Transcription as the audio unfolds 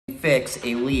fix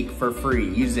a leak for free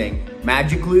using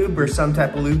magic lube or some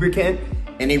type of lubricant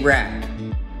and a rag.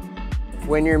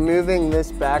 When you're moving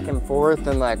this back and forth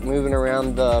and like moving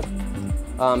around the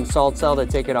salt cell to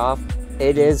take it off,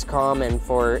 it is common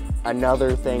for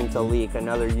another thing to leak,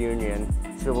 another union.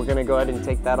 So we're gonna go ahead and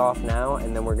take that off now,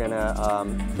 and then we're gonna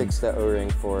fix the O-ring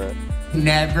for it.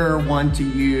 Never want to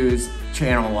use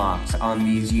channel locks on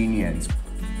these unions.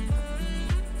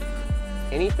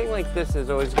 Anything like this is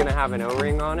always gonna have an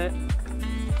O-ring on it.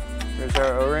 There's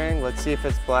our O-ring. Let's see if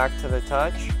it's black to the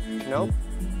touch. Nope.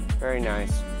 Very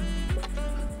nice.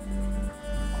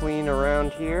 Clean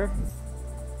around here.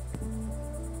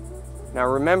 Now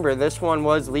remember, this one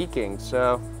was leaking,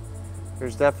 so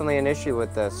there's definitely an issue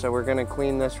with this. So we're gonna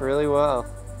clean this really well.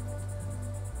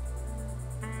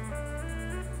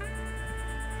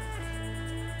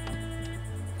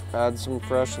 Add some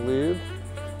fresh lube.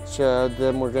 So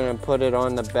then we're gonna put it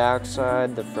on the back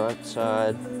side, the front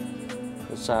side,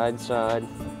 the side,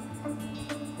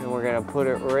 and we're gonna put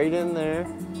it right in there.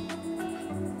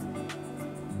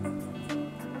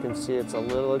 You can see it's a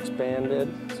little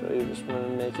expanded, so you just want to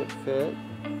make it fit.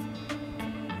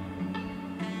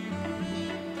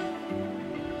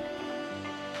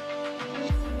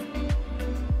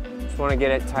 Just want to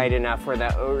get it tight enough where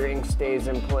that O-ring stays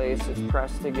in place. It's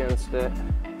pressed against it.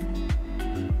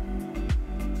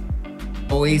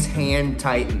 Always hand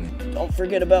tighten. Don't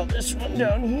forget about this one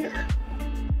down here.